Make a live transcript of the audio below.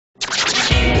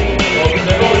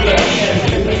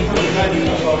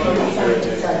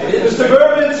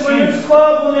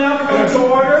to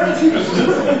order.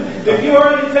 If you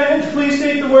are in attendance, please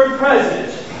state the word present.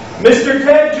 Mr.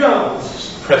 Ted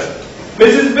Jones. Present.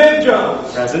 Mrs. Viv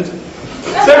Jones. Present.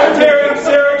 Secretary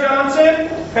Sarah Johnson.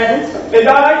 Present. And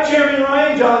I, Chairman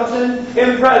Ryan Johnson,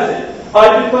 am present.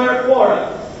 I declare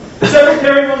quorum. The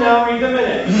Secretary will now read the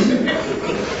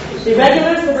minutes. The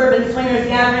regular Suburban Swingers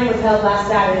Gathering was held last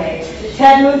Saturday.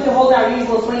 Ted moved to hold our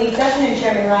usual swinging session in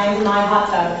Chairman Ryan's and my hot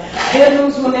tub. Viv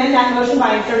moves to amend that motion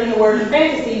by inserting the word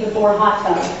fantasy before hot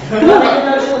tub. The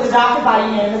motion was adopted by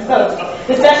unanimous vote.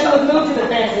 The session was moved to the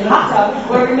fantasy hot tub,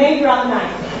 where it remained throughout the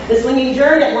night. The swinging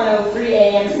adjourned at 1:03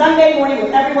 a.m. Sunday morning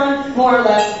with everyone more or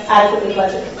less adequately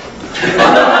budgeted.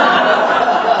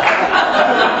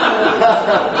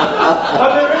 Are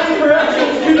there any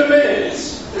corrections to the minutes?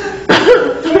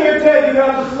 Senior Ted, you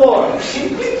have the floor.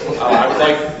 I would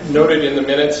like noted in the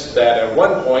minutes that at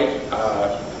one point,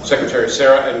 Secretary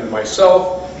Sarah and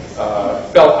myself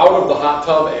fell out of the hot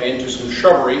tub and into some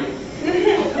shrubbery,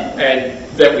 and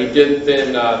that we did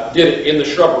it in the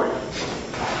shrubbery.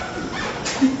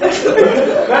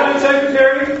 Madam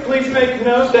Secretary, please make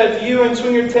note that you and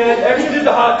Swinger Ted exited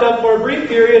the hot tub for a brief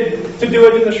period to do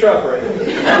it in the shrubbery.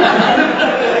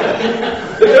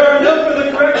 If there are no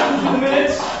further corrections to the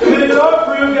minutes are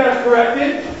approved as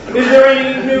corrected. Is there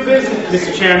any new business?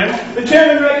 Mr. Chairman, The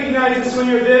chairman recognizes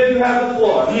Swinger Viv. You have the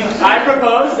floor. I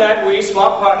propose that we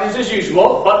swap partners as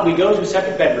usual, but we go to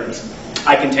separate bedrooms.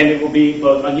 I contend it will be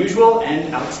both unusual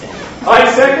and outstanding. I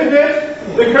second it.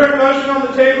 The current motion on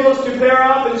the table is to pair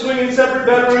off and swing in separate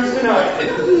bedrooms tonight.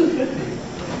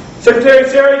 Secretary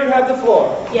Sarah, you have the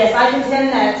floor. Yes, I contend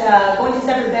that going to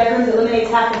separate bedrooms eliminates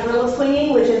half the thrill of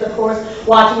swinging, which is, of course,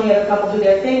 watching the other couple do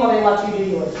their thing while they watch you do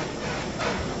yours.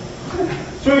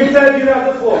 Swinger Ted, you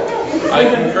have the floor. I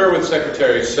concur with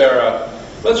Secretary Sarah.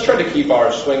 Let's try to keep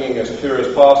our swinging as pure as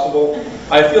possible.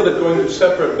 I feel that going to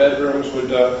separate bedrooms would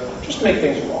just make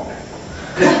things longer.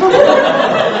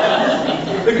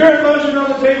 The current motion on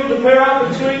the table to pair off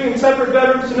and swing in separate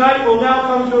bedrooms tonight will now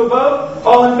come to a vote.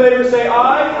 All in favor say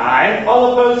aye. Aye.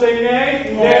 All opposed say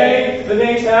nay. Nay. The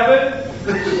nays have it.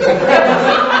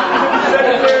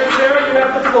 Secretary Sarah, you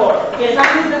have the floor. Yes, I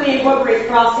move that we incorporate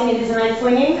frosting into tonight's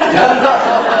swinging.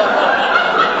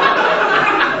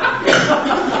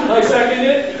 I second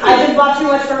it. I just bought too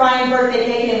much for Ryan's birthday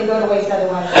cake and it would go to waste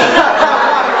otherwise.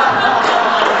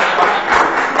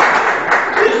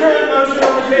 The current motion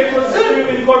on the table is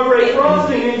to incorporate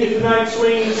frosting into tonight's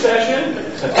swinging session.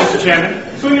 Mr.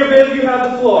 Chairman, Swinger Viv, you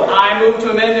have the floor. I move to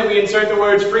amend that we insert the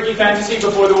words freaky fantasy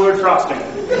before the word frosting.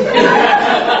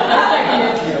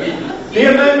 The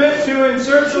amendment to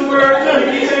insert the word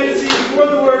freaky fantasy before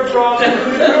the word frosting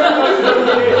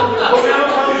will now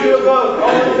come to a vote. All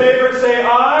in favor say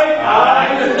aye.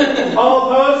 Aye.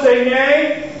 All opposed say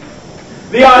nay.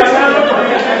 The ayes have it.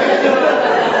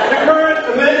 The current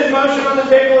amended motion on the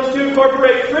table is to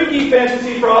incorporate freaky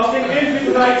fantasy frosting into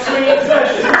tonight's swinging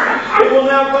session. It will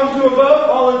now come to a vote.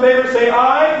 All in favor say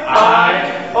aye.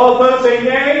 Aye. All opposed say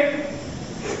nay.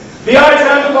 The ayes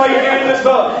have it by unanimous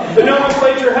vote. The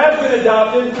nomenclature has been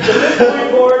adopted. The Discipline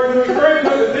Board, when referring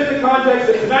to it within the context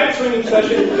of tonight's swinging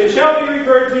session, it shall be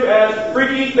referred to as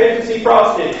freaky fantasy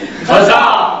frosting.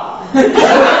 Huzzah!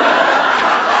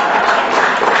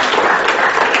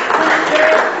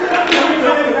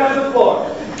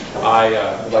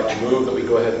 I would like to move that we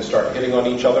go ahead and start hitting on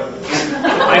each other.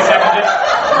 I second it.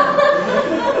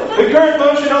 The current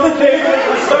motion on the table is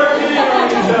to start hitting on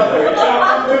each other. It shall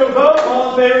come to a vote. All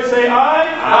in favor say aye.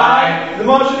 Aye. The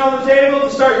motion on the table to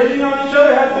start hitting on each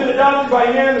other has been adopted by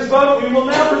unanimous vote. We will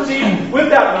now proceed with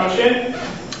that motion.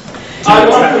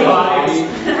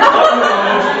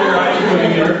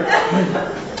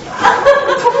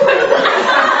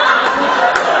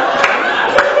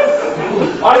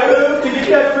 I move to get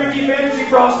that freaky fantasy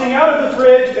frosting out of the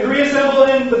fridge and reassemble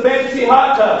in the fantasy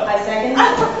hot tub. I second.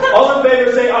 All in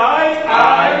favor say aye.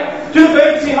 Aye. To the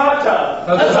fantasy hot tub.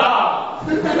 Huzzah!